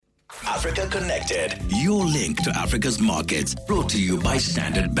Africa Connected, your link to Africa's markets. Brought to you by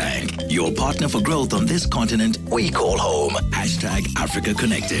Standard Bank, your partner for growth on this continent we call home. #Africa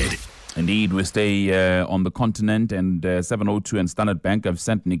Connected. Indeed, we stay on the continent, and 702 and Standard Bank have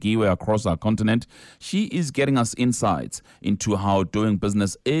sent Nikiwe across our continent. She is getting us insights into how doing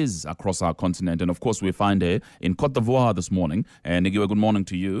business is across our continent. And of course, we find her in Côte d'Ivoire this morning. Nikiwe, good morning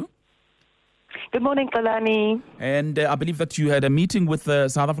to you. Good morning, Kalani. And I believe that you had a meeting with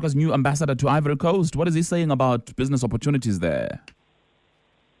South Africa's new ambassador to Ivory Coast. What is he saying about business opportunities there?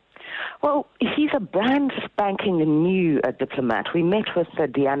 Well, he's a brand spanking new diplomat. We met with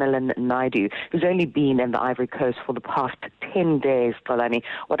Diana Naidu, who's only been in the Ivory Coast for the past 10 days, Kalani.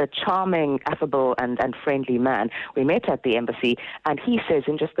 What a charming, affable and friendly man. We met at the embassy, and he says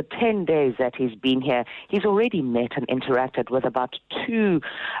in just the 10 days that he's been here, he's already met and interacted with about 2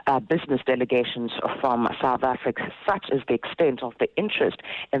 business delegations from South Africa. Such is the extent of the interest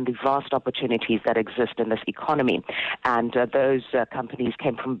in the vast opportunities that exist in this economy. And those companies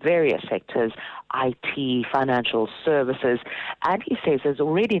came from various sectors, IT, financial services, and he says there's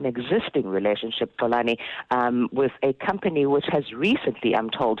already an existing relationship, Tolani, with a company which has recently, I'm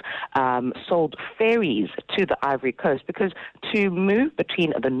told, sold ferries to the Ivory Coast, because to move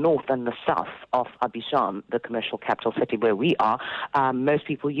between the north and the south of Abidjan, the commercial capital city where we are, most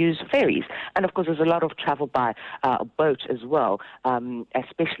people use ferries. And of course, there's a lot of travel by boat as well,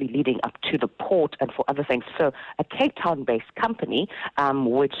 especially leading up to the port and for other things. So a Cape Town-based company,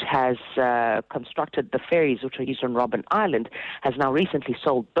 which has constructed the ferries which are used on Robben Island, has now recently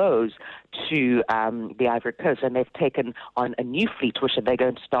sold those to the Ivory Coast, and they've taken on a new fleet which they're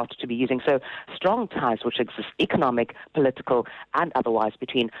going to start to be using. So strong ties which exist, economic, political, and otherwise,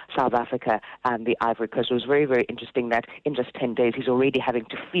 between South Africa and the Ivory Coast. It was very, very interesting that in just 10 days he's already having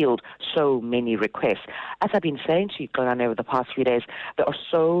to field so many requests. As I've been saying to you, Glenn, over the past few days, there are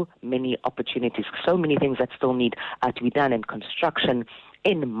so many opportunities, so many things that still need to be done in construction,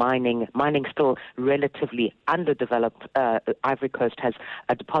 in mining. Mining still relatively underdeveloped. Ivory Coast has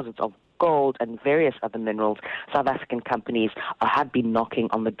deposits of gold and various other minerals. South African companies have been knocking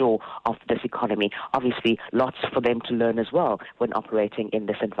on the door of this economy. Obviously, lots for them to learn as well when operating in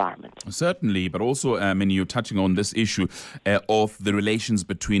this environment. Certainly, but also, you're touching on this issue of the relations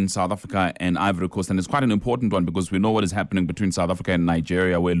between South Africa and Ivory Coast, and it's quite an important one because we know what is happening between South Africa and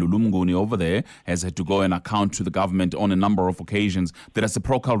Nigeria, where Lulumguni over there has had to go and account to the government on a number of occasions. There is a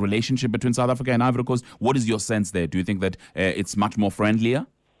reciprocal relationship between South Africa and Ivory Coast. What is your sense there? Do you think that it's much more friendlier?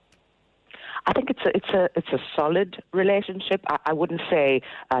 I think it's a solid relationship. I wouldn't say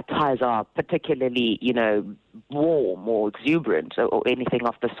ties are particularly, warm or exuberant or anything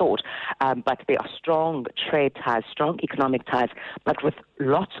of the sort, but they are strong trade ties, strong economic ties, but with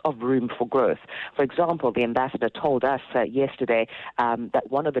lots of room for growth. For example, the ambassador told us yesterday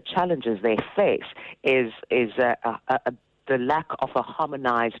that one of the challenges they face is the lack of a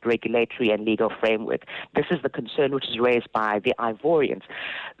harmonized regulatory and legal framework. This is the concern which is raised by the Ivorians.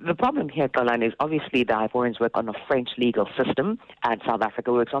 The problem here, Golan, is obviously the Ivorians work on a French legal system, and South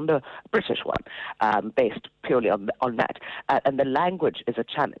Africa works on the British one, based purely on that. And the language is a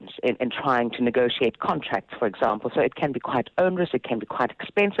challenge in trying to negotiate contracts, for example. So it can be quite onerous, it can be quite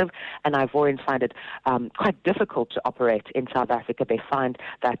expensive, and Ivorians find it quite difficult to operate in South Africa. They find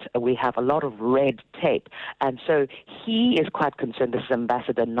that we have a lot of red tape. And so he is quite concerned, this is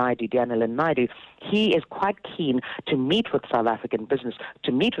Ambassador Naidu, Diana Naidu, he is quite keen to meet with South African business,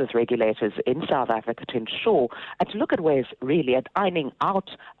 to meet with regulators in South Africa to ensure, and to look at ways really at ironing out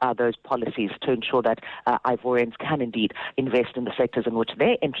those policies to ensure that Ivorians can indeed invest in the sectors in which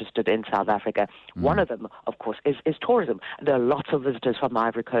they're interested in South Africa. One of them, of course, is tourism. There are lots of visitors from the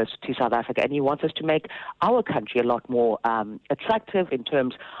Ivory Coast to South Africa, and he wants us to make our country a lot more attractive in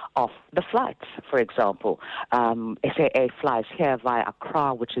terms of the flights, for example. SAA flies here via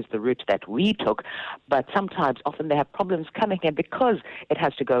Accra, which is the route that we took, but sometimes, often they have problems coming here because it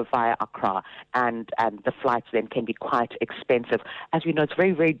has to go via Accra, and the flights then can be quite expensive. As we know, it's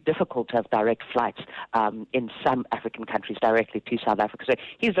very, very difficult to have direct flights in some African countries directly to South Africa. So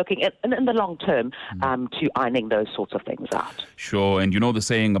he's looking at, in the long term, to ironing those sorts of things out. Sure, and you know the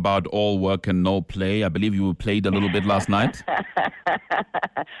saying about all work and no play. I believe you played a little bit last night.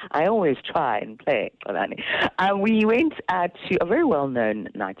 I always try and play. We went to a very well-known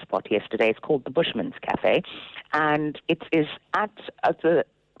night spot yesterday. It's called the Bushman's Cafe, and it is at a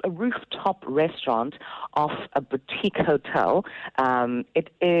rooftop restaurant of a boutique hotel. It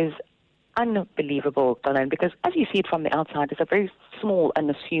is unbelievable, Donald, because as you see it from the outside, it's a very small,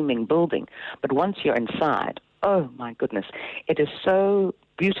 unassuming building. But once you're inside, oh my goodness, it is so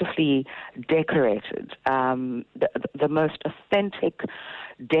beautifully decorated, the most authentic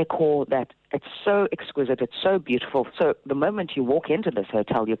decor that it's so exquisite, it's so beautiful. So the moment you walk into this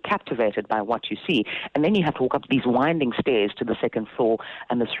hotel, you're captivated by what you see. And then you have to walk up these winding stairs to the second floor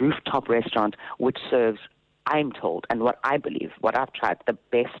and this rooftop restaurant, which serves, I'm told, and what I believe, what I've tried, the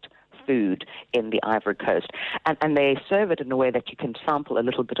best food in the Ivory Coast. And they serve it in a way that you can sample a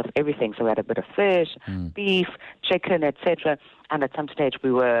little bit of everything. So we had a bit of fish, beef, chicken, etc. And at some stage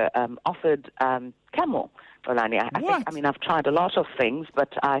we were offered camel. Olani. I mean, I've tried a lot of things,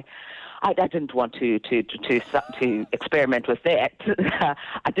 but I didn't want to experiment with that.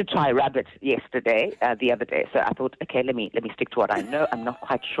 I did try rabbit yesterday, the other day. So I thought, okay, let me stick to what I know. I'm not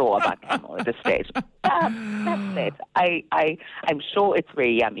quite sure about camel at this stage. That's it. I'm sure it's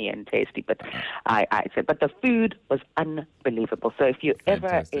very yummy and tasty, but I said, but the food was unbelievable. So if you're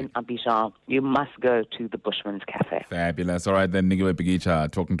ever in Abidjan, you must go to the Bushman's Cafe. Fabulous. All right, then Nikiwe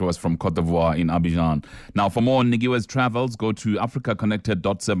Pigicha talking to us from Côte d'Ivoire in Abidjan. Now, for more on Nikiwe's travels, go to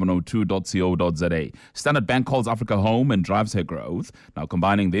africaconnected.702.co.za. Standard Bank calls Africa home and drives her growth. Now,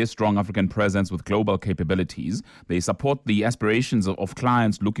 combining their strong African presence with global capabilities, they support the aspirations of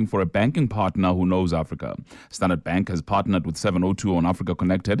clients looking for a banking partner who knows Africa. Standard Bank has partnered with 702 on Africa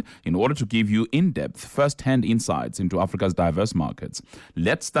Connected in order to give you in-depth, first-hand insights into Africa's diverse markets.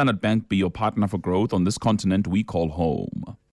 Let Standard Bank be your partner for growth on this continent we call home.